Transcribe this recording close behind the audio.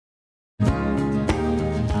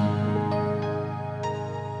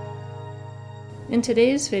In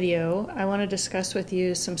today's video, I want to discuss with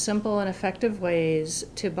you some simple and effective ways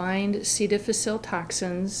to bind C. difficile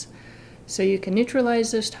toxins so you can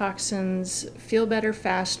neutralize those toxins, feel better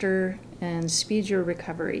faster, and speed your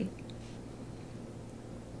recovery.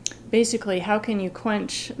 Basically, how can you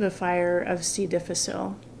quench the fire of C.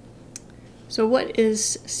 difficile? So what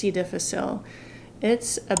is C. difficile?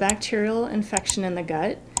 It's a bacterial infection in the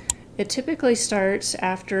gut. It typically starts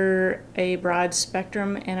after a broad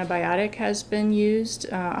spectrum antibiotic has been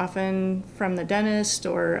used, often from the dentist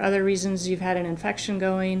or other reasons you've had an infection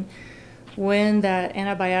going. When that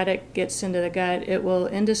antibiotic gets into the gut, it will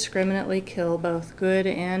indiscriminately kill both good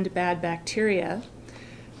and bad bacteria.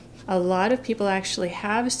 A lot of people actually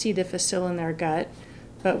have C. difficile in their gut,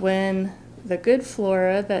 but when the good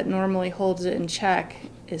flora that normally holds it in check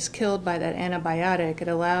is killed by that antibiotic, it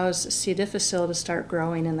allows C. difficile to start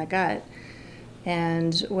growing in the gut.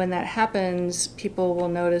 And when that happens, people will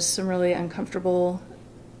notice some really uncomfortable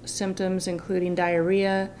symptoms, including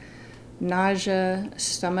diarrhea, nausea,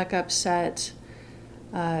 stomach upset.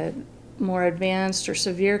 More advanced or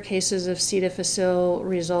severe cases of C. difficile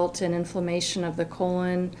result in inflammation of the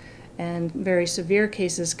colon, and very severe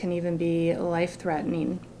cases can even be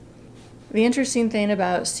life-threatening. The interesting thing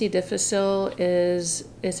about C. difficile is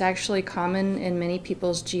it's actually common in many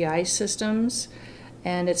people's GI systems,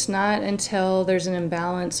 and it's not until there's an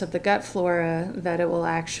imbalance of the gut flora that it will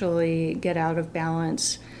actually get out of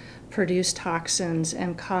balance, produce toxins,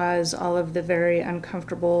 and cause all of the very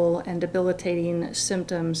uncomfortable and debilitating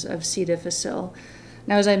symptoms of C. difficile.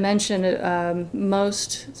 Now, as I mentioned,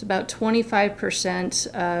 it's about 25%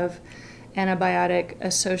 of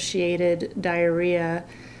antibiotic-associated diarrhea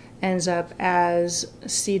ends up as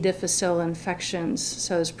C. difficile infections.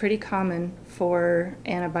 So it's pretty common for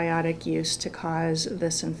antibiotic use to cause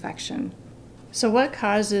this infection. So what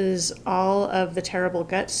causes all of the terrible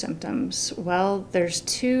gut symptoms? Well, there's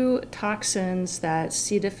two toxins that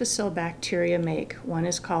C. difficile bacteria make. One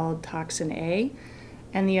is called Toxin A,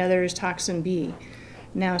 and the other is Toxin B.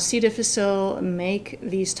 Now, C. difficile make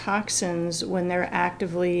these toxins when they're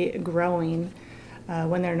actively growing.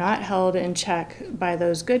 When they're not held in check by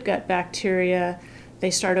those good gut bacteria, they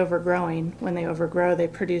start overgrowing. When they overgrow, they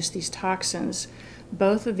produce these toxins.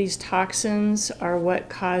 Both of these toxins are what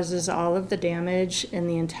causes all of the damage in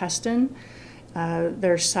the intestine.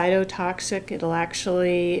 They're cytotoxic. It'll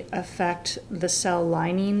actually affect the cell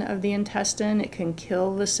lining of the intestine. It can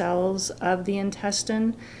kill the cells of the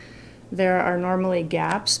intestine. There are normally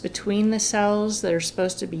gaps between the cells that are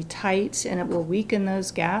supposed to be tight, and it will weaken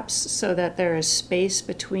those gaps so that there is space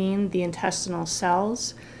between the intestinal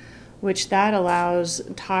cells, which that allows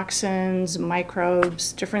toxins,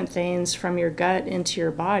 microbes, different things from your gut into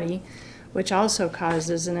your body, which also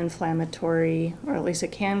causes an inflammatory, or at least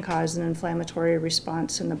it can cause an inflammatory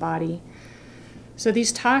response in the body. So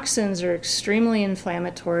these toxins are extremely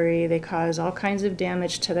inflammatory. They cause all kinds of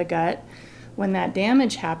damage to the gut. When that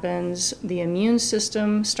damage happens, the immune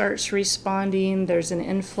system starts responding. There's an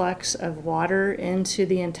influx of water into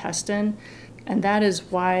the intestine, and that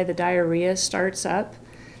is why the diarrhea starts up.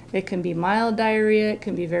 It can be mild diarrhea, it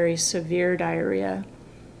can be very severe diarrhea.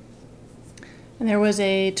 And there was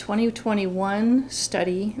a 2021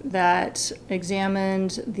 study that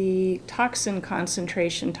examined the toxin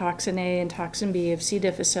concentration, Toxin A and Toxin B of C.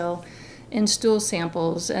 difficile, in stool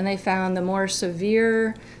samples, and they found the more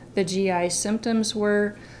severe the GI symptoms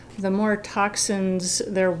were, the more toxins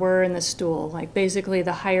there were in the stool. Like basically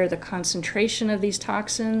the higher the concentration of these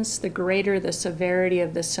toxins, the greater the severity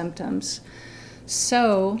of the symptoms.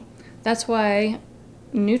 So that's why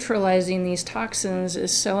neutralizing these toxins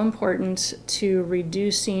is so important to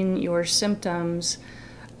reducing your symptoms,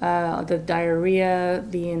 the diarrhea,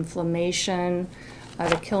 the inflammation,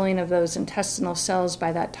 the killing of those intestinal cells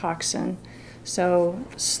by that toxin. So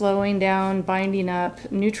slowing down, binding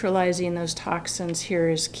up, neutralizing those toxins here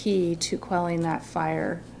is key to quelling that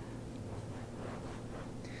fire.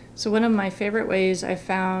 So one of my favorite ways I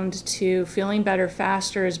found to feeling better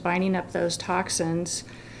faster is binding up those toxins.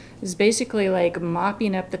 Is basically like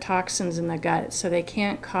mopping up the toxins in the gut so they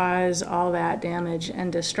can't cause all that damage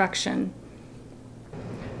and destruction.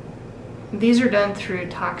 These are done through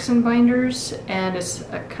toxin binders, and it's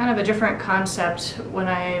kind of a different concept. When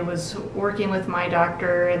I was working with my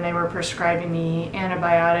doctor and they were prescribing me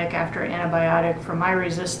antibiotic after antibiotic for my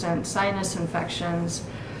resistant sinus infections,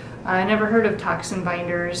 I never heard of toxin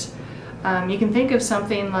binders. You can think of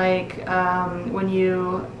something like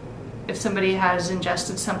if somebody has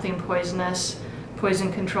ingested something poisonous,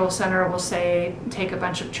 Poison Control Center will say take a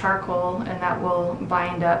bunch of charcoal and that will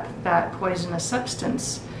bind up that poisonous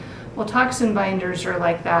substance. Well, toxin binders are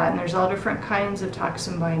like that, and there's all different kinds of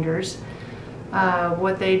toxin binders.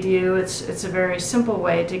 What they do, it's a very simple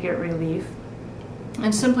way to get relief.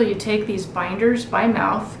 And simply you take these binders by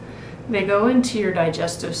mouth, they go into your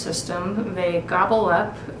digestive system, they gobble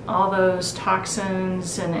up all those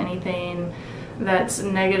toxins and anything that's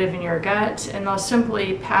negative in your gut, and they'll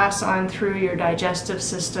simply pass on through your digestive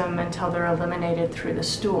system until they're eliminated through the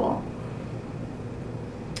stool.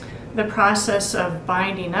 The process of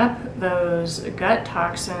binding up those gut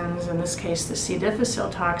toxins, in this case the C. difficile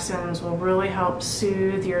toxins, will really help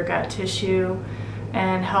soothe your gut tissue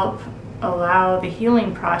and help allow the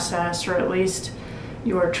healing process, or at least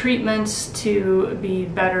your treatments, to be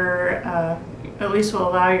better, at least will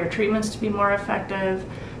allow your treatments to be more effective,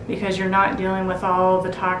 because you're not dealing with all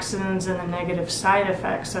the toxins and the negative side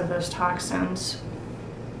effects of those toxins.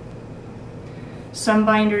 Some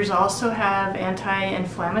binders also have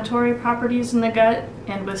anti-inflammatory properties in the gut,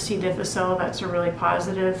 and with C. difficile that's a really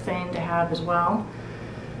positive thing to have as well.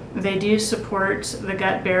 They do support the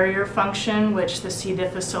gut barrier function, which the C.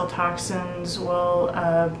 difficile toxins will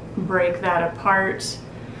break that apart.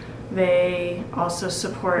 They also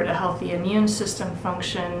support a healthy immune system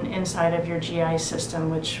function inside of your GI system,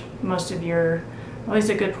 which most of your, at least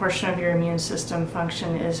a good portion of your immune system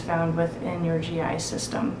function is found within your GI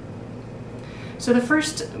system. So the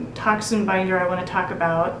first toxin binder I want to talk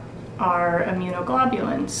about are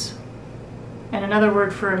immunoglobulins. And another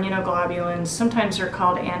word for immunoglobulins, sometimes they're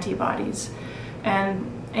called antibodies. And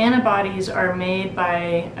antibodies are made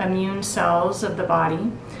by immune cells of the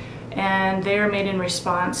body, and they are made in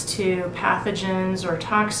response to pathogens or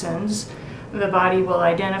toxins. The body will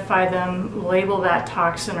identify them, label that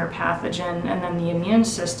toxin or pathogen, and then the immune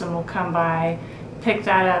system will come by, pick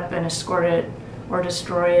that up and escort it or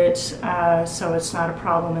destroy it, so it's not a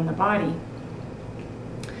problem in the body.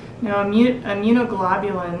 Now,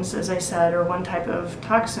 immunoglobulins, as I said, are one type of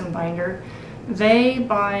toxin binder. They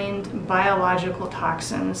bind biological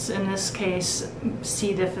toxins, in this case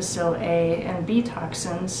C. difficile A and B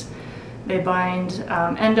toxins. They bind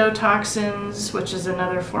endotoxins, which is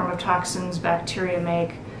another form of toxins bacteria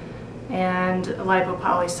make, and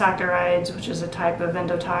lipopolysaccharides, which is a type of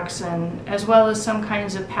endotoxin, as well as some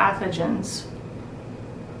kinds of pathogens.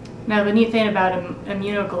 Now, the neat thing about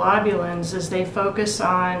immunoglobulins is they focus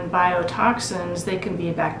on biotoxins. They can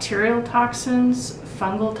be bacterial toxins,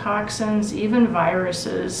 fungal toxins, even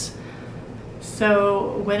viruses.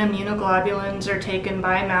 So when immunoglobulins are taken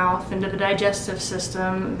by mouth into the digestive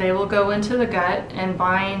system, they will go into the gut and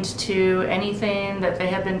bind to anything that they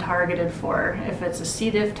have been targeted for. If it's a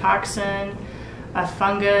C. diff toxin, a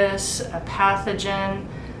fungus, a pathogen,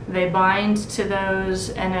 they bind to those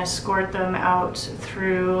and escort them out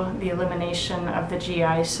through the elimination of the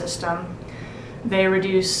GI system. They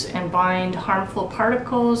reduce and bind harmful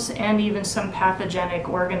particles and even some pathogenic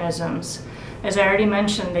organisms. As I already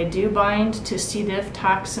mentioned, they do bind to C. diff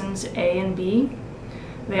toxins A and B.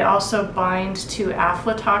 They also bind to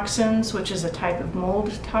aflatoxins, which is a type of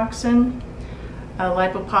mold toxin,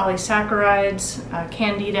 lipopolysaccharides,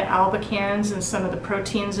 Candida albicans, and some of the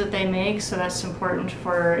proteins that they make, so that's important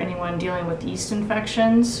for anyone dealing with yeast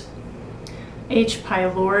infections. H.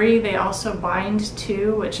 pylori they also bind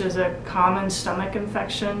to, which is a common stomach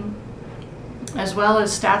infection, as well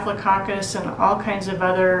as staphylococcus and all kinds of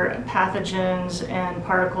other pathogens and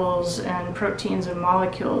particles and proteins and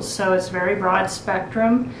molecules. So it's very broad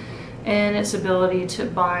spectrum in its ability to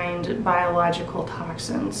bind biological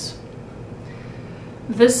toxins.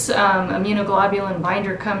 This immunoglobulin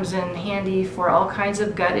binder comes in handy for all kinds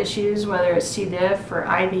of gut issues, whether it's C. diff or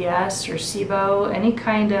IBS or SIBO, any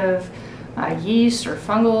kind of yeast or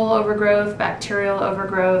fungal overgrowth, bacterial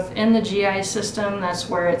overgrowth in the GI system. That's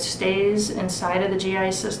where it stays inside of the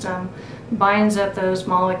GI system, binds up those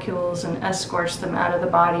molecules and escorts them out of the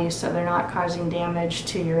body so they're not causing damage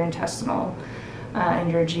to your intestinal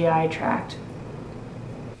and your GI tract.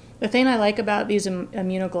 The thing I like about these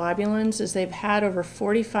immunoglobulins is they've had over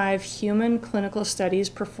 45 human clinical studies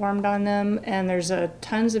performed on them, and there's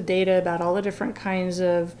tons of data about all the different kinds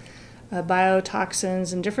of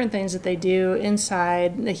biotoxins and different things that they do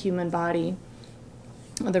inside the human body.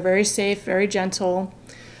 They're very safe, very gentle.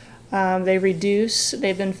 They've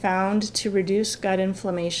been found to reduce gut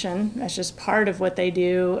inflammation. That's just part of what they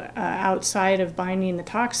do outside of binding the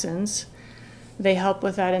toxins. They help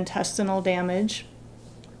with that intestinal damage.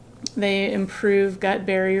 They improve gut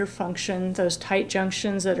barrier function, those tight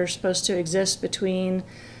junctions that are supposed to exist between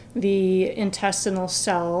the intestinal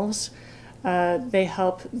cells. They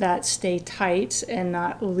help that stay tight and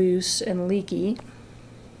not loose and leaky.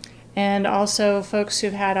 And also folks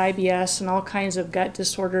who've had IBS and all kinds of gut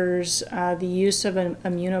disorders, the use of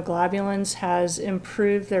immunoglobulins has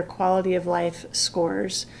improved their quality of life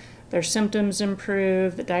scores. their symptoms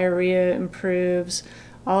improve, the diarrhea improves,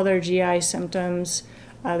 all their GI symptoms.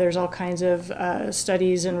 There's all kinds of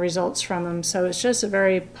studies and results from them. So it's just a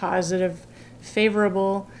very positive,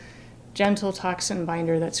 favorable, gentle toxin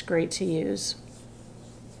binder that's great to use.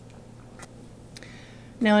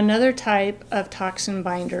 Now another type of toxin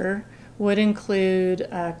binder would include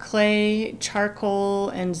clay, charcoal,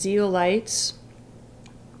 and zeolites.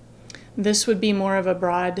 This would be more of a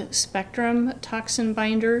broad spectrum toxin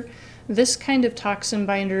binder. This kind of toxin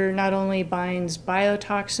binder not only binds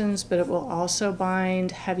biotoxins, but it will also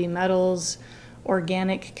bind heavy metals,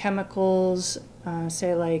 organic chemicals,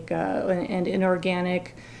 say like and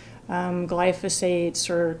inorganic glyphosates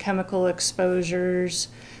or chemical exposures.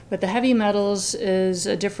 But the heavy metals is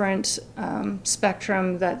a different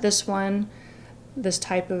spectrum that this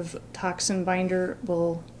type of toxin binder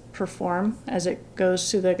will perform as it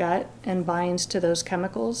goes through the gut and binds to those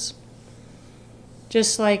chemicals.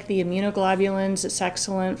 Just like the immunoglobulins, it's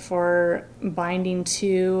excellent for binding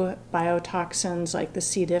to biotoxins like the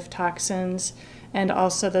C. diff toxins and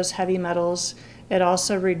also those heavy metals. It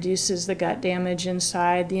also reduces the gut damage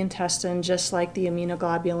inside the intestine just like the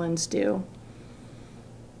immunoglobulins do.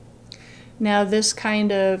 Now this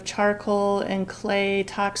kind of charcoal and clay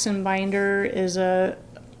toxin binder is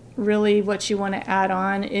really what you want to add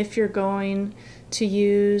on if you're going to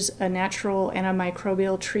use a natural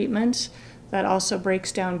antimicrobial treatment that also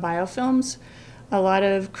breaks down biofilms. A lot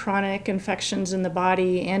of chronic infections in the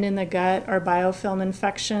body and in the gut are biofilm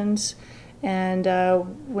infections, and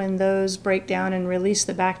when those break down and release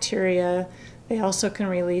the bacteria, they also can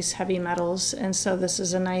release heavy metals, and so this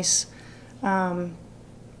is a nice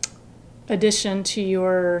addition to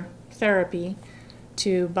your therapy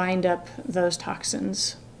to bind up those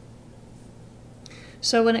toxins.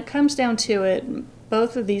 So when it comes down to it,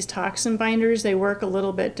 both of these toxin binders, they work a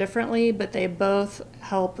little bit differently, but they both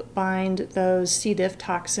help bind those C. diff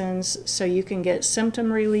toxins so you can get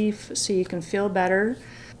symptom relief, so you can feel better.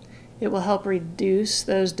 It will help reduce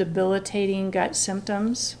those debilitating gut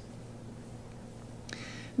symptoms.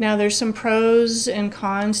 Now there's some pros and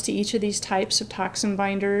cons to each of these types of toxin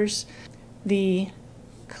binders. The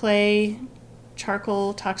clay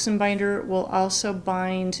charcoal toxin binder will also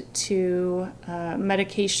bind to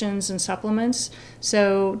medications and supplements.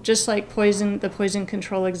 So just like the poison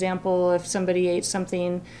control example, if somebody ate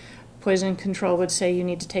something, poison control would say you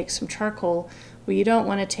need to take some charcoal. Well, you don't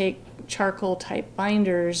want to take charcoal type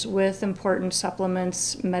binders with important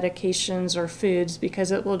supplements, medications, or foods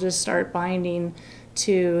because it will just start binding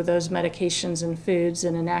to those medications and foods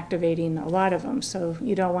and inactivating a lot of them. So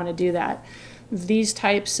you don't want to do that. These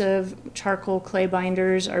types of charcoal clay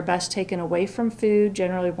binders are best taken away from food,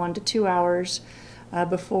 generally 1 to 2 hours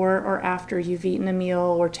before or after you've eaten a meal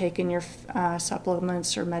or taken your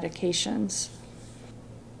supplements or medications.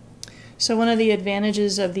 So one of the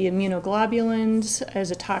advantages of the immunoglobulins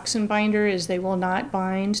as a toxin binder is they will not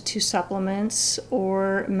bind to supplements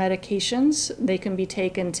or medications. They can be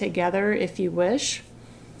taken together if you wish.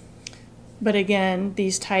 But again,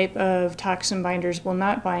 these type of toxin binders will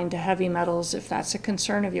not bind to heavy metals if that's a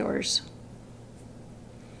concern of yours.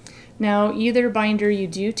 Now, either binder you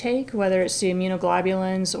do take, whether it's the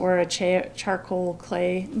immunoglobulins or a charcoal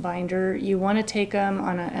clay binder, you want to take them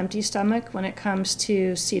on an empty stomach when it comes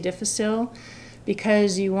to C. difficile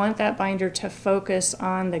because you want that binder to focus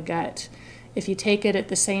on the gut. If you take it at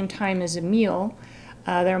the same time as a meal,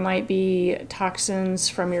 there might be toxins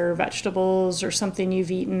from your vegetables or something you've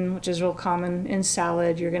eaten, which is real common in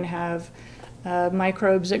salad. You're going to have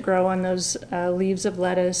microbes that grow on those leaves of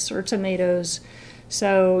lettuce or tomatoes.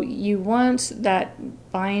 So you want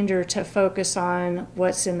that binder to focus on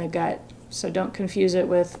what's in the gut. So don't confuse it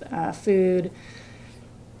with food.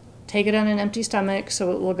 Take it on an empty stomach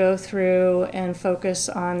so it will go through and focus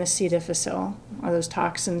on the C. difficile, or those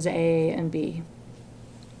toxins A and B.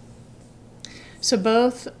 So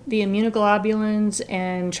both the immunoglobulins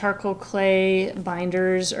and charcoal clay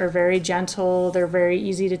binders are very gentle. They're very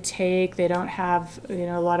easy to take. They don't have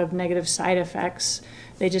a lot of negative side effects.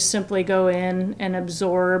 They just simply go in and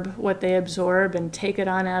absorb what they absorb and take it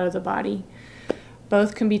on out of the body.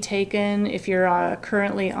 Both can be taken if you're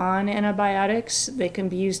currently on antibiotics. They can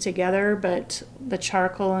be used together, but the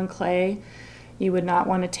charcoal and clay, you would not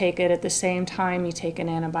want to take it at the same time you take an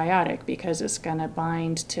antibiotic because it's going to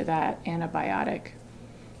bind to that antibiotic.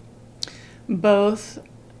 Both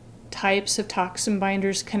types of toxin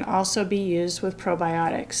binders can also be used with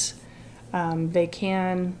probiotics. They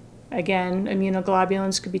can, again,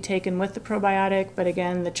 immunoglobulins could be taken with the probiotic, but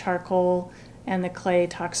again, the charcoal and the clay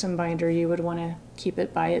toxin binder, you would want to keep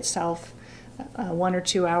it by itself 1 or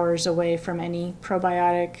 2 hours away from any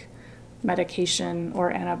probiotic medication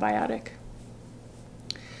or antibiotic.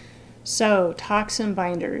 So, toxin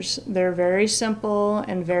binders, they're very simple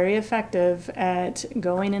and very effective at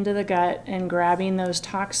going into the gut and grabbing those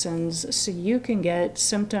toxins so you can get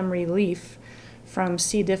symptom relief from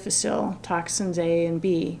C. difficile, toxins A and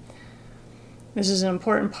B. This is an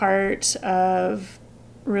important part of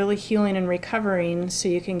really healing and recovering so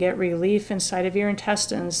you can get relief inside of your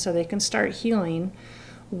intestines so they can start healing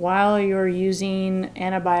while you're using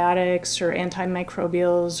antibiotics or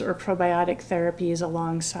antimicrobials or probiotic therapies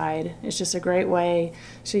alongside. It's just a great way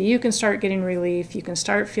so you can start getting relief, you can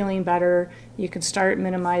start feeling better, you can start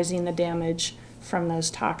minimizing the damage from those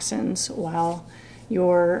toxins while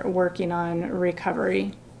you're working on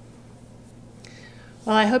recovery.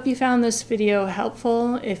 Well, I hope you found this video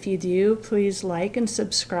helpful. If you do, please like and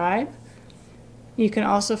subscribe. You can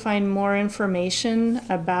also find more information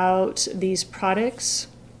about these products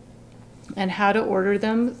and how to order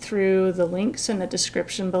them through the links in the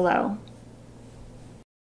description below.